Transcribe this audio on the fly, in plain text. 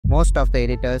most of the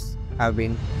editors have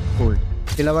been fooled.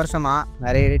 சில வருஷமா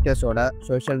நிறைய எடிட்டர்ஸோட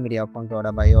சோஷியல் மீடியா அக்கௌண்ட்டோட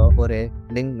பயோ ஒரு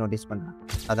லிங்க் நோட்டீஸ் பண்ணுறேன்.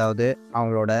 அதாவது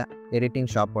அவங்களோட எடிட்டிங்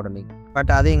ஷாப்போட லிங்க்.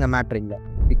 பட் அது இங்கே மேட்ரு இல்லை.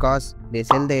 Because they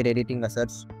sell their editing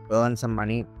assets to earn some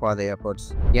money for their efforts.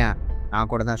 ஏன் நான்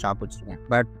கூட தான் ஷாப் வச்சுருக்கேன்.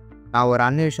 பட் நான் ஒரு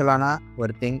அன்யூஷுவலான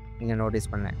ஒரு திங் இங்கே நோட்டீஸ்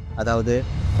பண்ணேன். அதாவது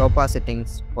Topaz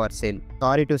settings for sale.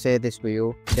 Sorry to say this to you.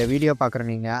 இந்த வீடியோ பார்க்குற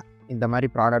நீங்கள் இந்த மாதிரி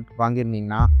product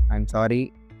வாங்கியிருந்தீங்கன்னா I'm sorry,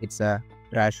 it's a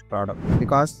trash product.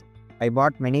 Because I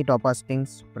bought many Topaz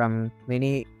things from many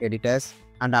editors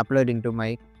and uploading to my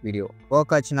video.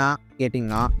 Work ஆச்சுன்னா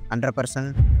கேட்டிங்கன்னா 100%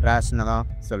 ட்ராஷ்னு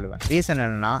தான் சொல்லுவேன். Reason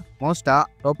என்னென்னா மோஸ்ட்டாக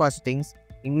Topaz things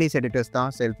இங்கிலீஷ் எடிட்டர்ஸ்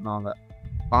தான் சேல் பண்ணுவாங்க.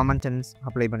 காமன் சென்ஸ்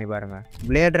அப்ளை பண்ணி பாருங்கள்.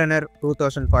 பிளேட் ரன்னர்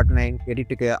 2049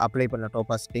 எடிட்டுக்கு அப்ளை பண்ண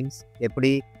Topaz things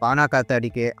எப்படி பானா காத்த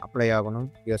அடிக்க அப்ளை ஆகணும்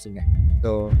யோசிங்க.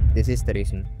 So this is the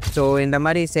reason. So இந்த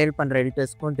மாதிரி சேல் பண்ணுற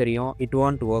எடிட்டர்ஸ்க்கும் தெரியும் it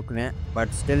want ஒர்க்னு.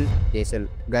 But still they sell.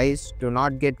 Guys, to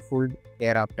not get fooled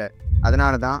hereafter.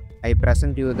 அதனால தான் ஐ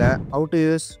present you the how to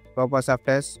use Topaz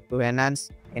softwares to enhance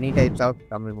any types of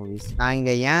Tamil movies. நான்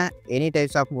இங்கே ஏன் any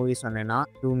types of movies சொன்னேன்னா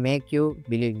to make you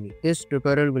believe me. This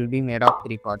tutorial will be made of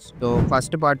 3 parts. So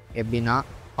first part எப்படின்னா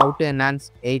how to enhance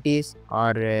 80s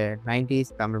or 90s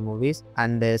Tamil movies,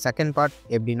 and second part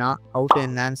எப்படின்னா how to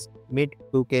enhance mid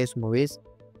 2Ks movies,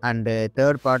 and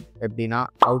third part எப்படின்னா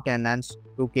how to enhance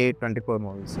 2K24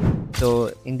 movies. So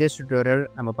in this tutorial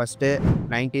நம்ம first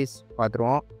 90s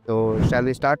பார்த்துருவோம். So shall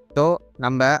we start? So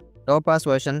நம்ம Topaz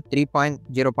version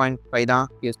 3.0.5 தான்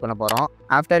use பண்ண போகிறோம்.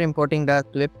 After importing த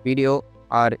clip, video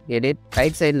R edit,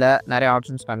 right சைடில் நிறைய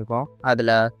options காமிக்கும்.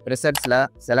 அதில் ப்ரிசெட்ஸில்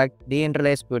select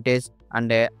டீஇன்டர்லேஸ் footage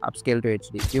and upscale to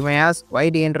HD. You may ask why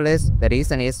டீஇன்டர்லேஸ்? The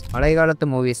reason is மழை காலத்து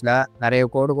மூவிஸில் நிறைய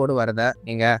கோடு வரதை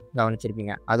நீங்கள்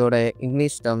கவனிச்சிருப்பீங்க. அதோட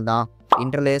இங்கிலீஷ் டேர்ம் தான்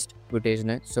இன்டர்லேஸ்ட்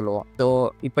ஃபுட்டேஜ்னு சொல்லுவோம். ஸோ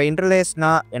இப்போ இன்டர்லேஸ்னா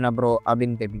என்ன ப்ரோ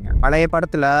அப்படின்னு கேட்பீங்க. பழைய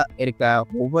படத்தில் இருக்க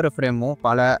ஒவ்வொரு ஃப்ரேமும்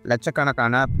பல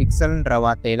லட்சக்கணக்கான பிக்சல்ன்ற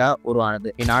வார்த்தையில்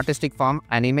உருவானது. இன் artistic form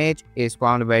an image is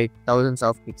formed by thousands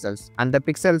of pixels. அந்த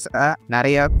பிக்சல்ஸில்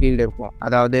நிறைய ஃபீல்டு இருக்கும்.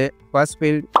 அதாவது first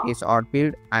field is add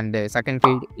field and second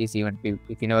field is even field.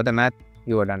 If you know the math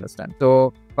you would understand. So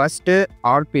first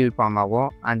add field form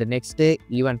ஆகும் and next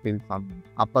even field form ஆகும்.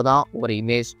 அப்போ தான் ஒரு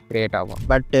image create ஆகும்.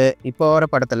 பட்டு இப்போ வர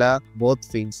படத்தில் போத்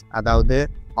ஃபீல்ட்ஸ், அதாவது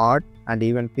add and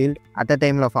even field at a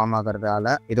டைமில் ஃபார்ம்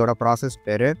ஆகிறதால இதோட ப்ராசஸ்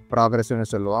பேர் ப்ராக்ரெசிவ்னு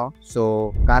சொல்லுவோம். ஸோ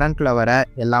கரண்ட்டில் வர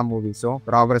எல்லா மூவிஸும்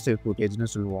ப்ராக்ரெசிவ் ஃபுட்டேஜ்னு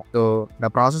சொல்லுவோம். So the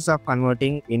process of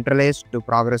converting இன்டர்லேஸ் to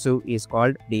progressive is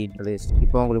called டீஇன்டர்லேஸ்.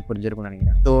 இப்போ உங்களுக்கு புரிஞ்சிருக்கும்னு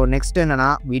நினைக்கிறேன். ஸோ நெக்ஸ்ட்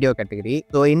என்னன்னா video category.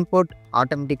 So input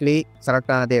automatically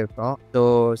select ஆனதே இருக்கும். ஸோ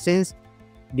சின்ஸ்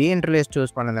டீஇன்டர்லேஸ்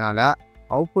சூஸ் பண்ணதுனால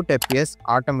output FPS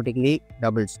automatically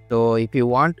doubles. So if you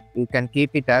want, you can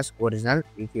keep it as original.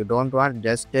 If you don't want,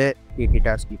 just keep it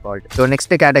as default. So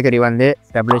next category வந்து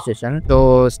stabilization. So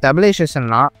stabilization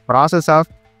na process of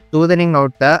smoothing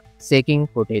out the shaking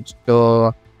footage. So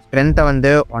ஸ்ட்ரென்த்தை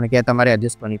வந்து உனக்கு ஏற்ற மாதிரி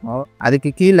adjust பண்ணிக்கும். அதுக்கு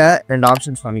கீழே 2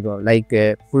 options காமிக்கும். லைக்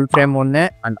ஃபுல் ஃப்ரேம் ஒன்று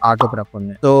அண்ட் ஆட்டோகிராஃப்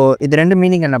ஒன்று. ஸோ இது 2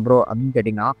 மீனிங் என்ன ப்ரோ அப்படின்னு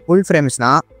கேட்டிங்கன்னா, ஃபுல் ஃப்ரேம்ஸ்னா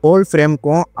ஹோல்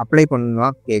ஃப்ரேமுக்கும் அப்ளை பண்ணணும்னா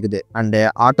கேட்குது. And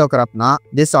ஆட்டோகிராஃப்னா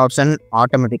this option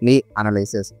automatically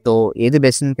analysis. So எது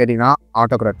பெஸ்ட்னு கேட்டிங்கன்னா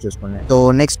ஆட்டோகிராஃப் சூஸ் பண்ணு. ஸோ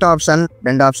நெக்ஸ்ட் ஆப்ஷன்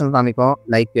 2 ஆப்ஷன் காமிக்கும்.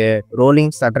 Like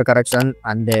rolling shutter correction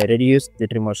and reduce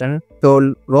டிட்ரிமோஷன். So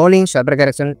rolling shutter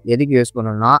correction எதுக்கு யூஸ்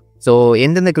பண்ணணும்னா, ஸோ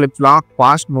எந்தெந்த கிளிப்ஸ்லாம்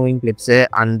fast moving clips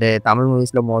and Tamil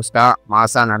மூவிஸில் மோஸ்ட்டாக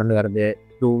மாசாக நடந்து வருது,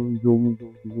 ஜூம்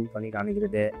பண்ணி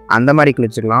காமிக்கிறது, அந்த மாதிரி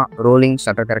கிளிப்ஸுக்கெலாம் ரோலிங்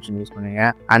ஷட்டர் கரெக்ஷன் யூஸ் பண்ணுங்க.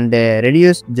 அண்ட்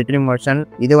ரெடியூஸ் டிட்ரிமோஷன்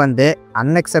இது வந்து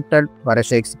அன்எக்செப்டட் வர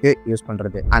ஷேக்ஸ்க்கு யூஸ்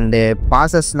பண்ணுறது. அண்டு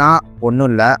பாசஸ்னால் ஒன்றும்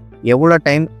இல்லை, எவ்வளோ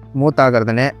டைம் ஸ்மூத்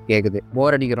ஆகுறதுன்னு கேட்குது.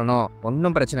 போர் அடிக்கிறனோ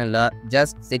ஒன்றும் பிரச்சனை இல்லை,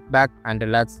 just sit back and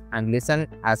relax and listen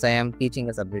as I ஆம் டீச்சிங்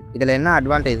அ சப்ஜெக்ட். இதில் என்ன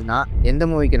அட்வான்டேஜ்னா எந்த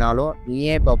மூவிக்குனாலும்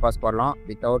நீயே Topaz போடலாம்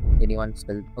without any one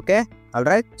skill. Okay,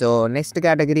 alright. So next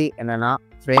category என்னன்னா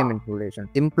ஃப்ரேம் இன்க்ளூடேஷன்.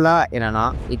 சிம்பிளாக என்னன்னா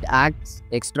it acts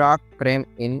extra frame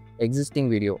in existing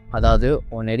video. அதாவது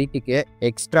உன் எடிட்டுக்கு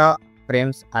எக்ஸ்ட்ரா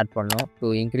ஃப்ரேம்ஸ் ஆட் பண்ணோம் டு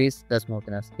இன்க்ரீஸ் த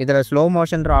ஸ்மூத்னஸ். இதில் ஸ்லோ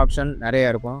மோஷன்ற ஆப்ஷன்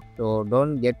நிறைய இருக்கும். So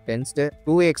don't get டென்ஸ்டு.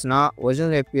 2x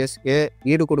original FPSக்கு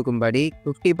ஈடு கொடுக்கும்படி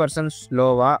 50%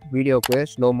 ஸ்லோவாக வீடியோக்கு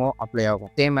ஸ்லோமோ அப்ளை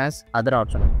ஆகும், same as other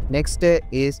option. Next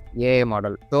is AI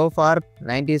model. So for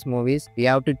 90s movies we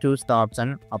have to choose the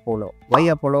option Apollo.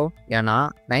 Y Apollo? ஏன்னா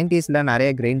 90ஸ்ல நிறைய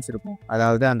கிரெயின்ஸ் இருக்கும்,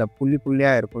 அதாவது அந்த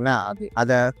புள்ளியாக இருக்கும்ல,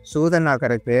 அதை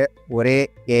சூதனாக்கிறதுக்கு ஒரே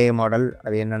AI மாடல்,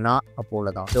 அது என்னன்னா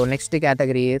அப்போலோ தான். So next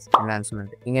category is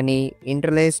enhancement. இங்கே நீ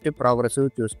இன்டர்லேஸ்டு ப்ராக்ரெசிவ்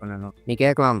சூஸ் பண்ணணும். நீ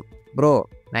கேட்கலாம், bro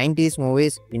 90s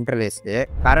movies இன்டர்லேஸ்டு,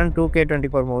 current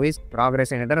 2K24 movies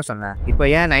progress என்ன தானே சொன்னேன், இப்போ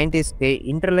ஏன் 90ஸ்க்கு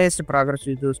இன்டர்லேஸ்டு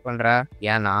ப்ராக்ரெசிவ் சூஸ் பண்ணுற?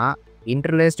 ஏன்னா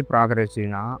இன்டர்லேஸ்ட்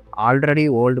ப்ராக்ரஸ்னா ஆல்ரெடி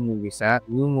ஓல்டு மூவிஸை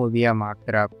நியூ மூவியாக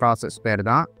மாற்றுற ப்ராசஸ் பேர்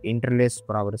தான் இன்டர்லேஸ்ட்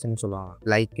ப்ராக்ரஸ்ன்னு சொல்லுவாங்க.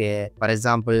 Like for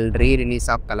example re-release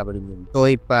of Thalapathy movie. So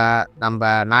இப்போ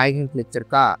நம்ம நாயகன்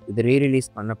கிளிச்சிருக்கா, இது ரீ-ரிலீஸ்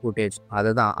பண்ண ஃபுட்டேஜ்,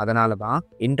 அதுதான் அதனால தான்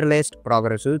இன்டர்லேஸ்ட்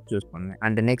ப்ராக்ரஸ் சூஸ் பண்ணேன்.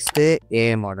 And next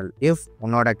AI model. If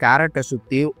உன்னோட கேரக்டர்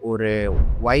சுற்றி ஒரு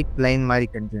ஒயிட் லைன் மாதிரி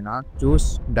தெரிஞ்சுன்னா சூஸ்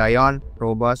டயான்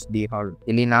ரோபாஸ் டிஹால்,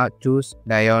 இல்லைனா choose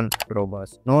டயான்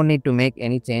ரோபாஸ். No need to make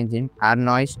any change in air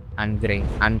noise and grain.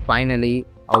 And finally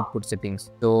output settings.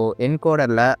 So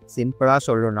என்கோடரில் சிம்பிளாக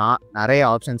சொல்லணும்னா நிறைய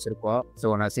ஆப்ஷன்ஸ் இருக்கும்.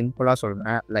 ஸோ நான் சிம்பிளாக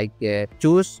சொல்கிறேன். லைக்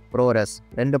சூஸ் ப்ரோரஸ்,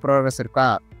 2 ப்ரோரஸ் இருக்கா.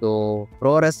 ஸோ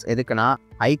ப்ரோரஸ் எதுக்குன்னா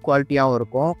ஹை குவாலிட்டியாகவும்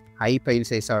இருக்கும், ஹை ஃபைல்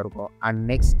சைஸாக இருக்கும். அண்ட்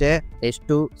நெக்ஸ்ட்டு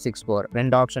S264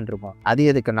 2 ஆப்ஷன் இருக்கும். அது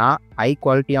எதுக்குன்னா ஹை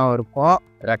குவாலிட்டியாகவும் இருக்கும்,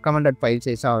 ரெக்கமெண்டட் ஃபைல்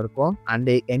சைஸாகவும் இருக்கும்,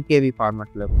 அண்டு NKV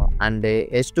ஃபார்மேட்டில் இருக்கும். And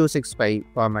S265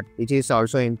 format which is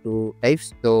also in 2 types.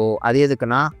 So அது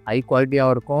எதுக்குன்னா ஹை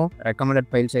குவாலிட்டியாகவும் இருக்கும், ரெக்கமெண்டட்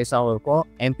ஃபைல் சைஸாகவும் இருக்கும்,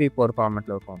 MP4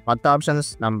 ஃபார்மேட்டில் இருக்கும். மற்ற ஆப்ஷன்ஸ்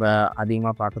நம்ம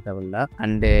அதிகமாக பார்க்க தேவையில்லை.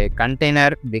 And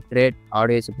container பிக்ரேட்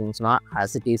audio செட்டிங்ஸ்லாம்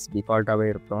as it is டிஃபால்ட்டாகவே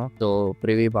இருக்கும். ஸோ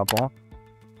ப்ரிவியூ பார்ப்போம்.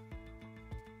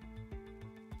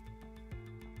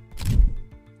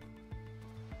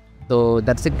 So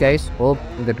that's it guys. Hope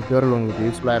இந்த டுட்டோரியல் உங்களுக்கு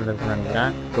யூஸ்ஃபுல்லாக இருந்திருக்குன்னு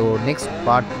நினைக்கிறேன். ஸோ நெக்ஸ்ட்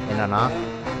பார்ட் என்னன்னா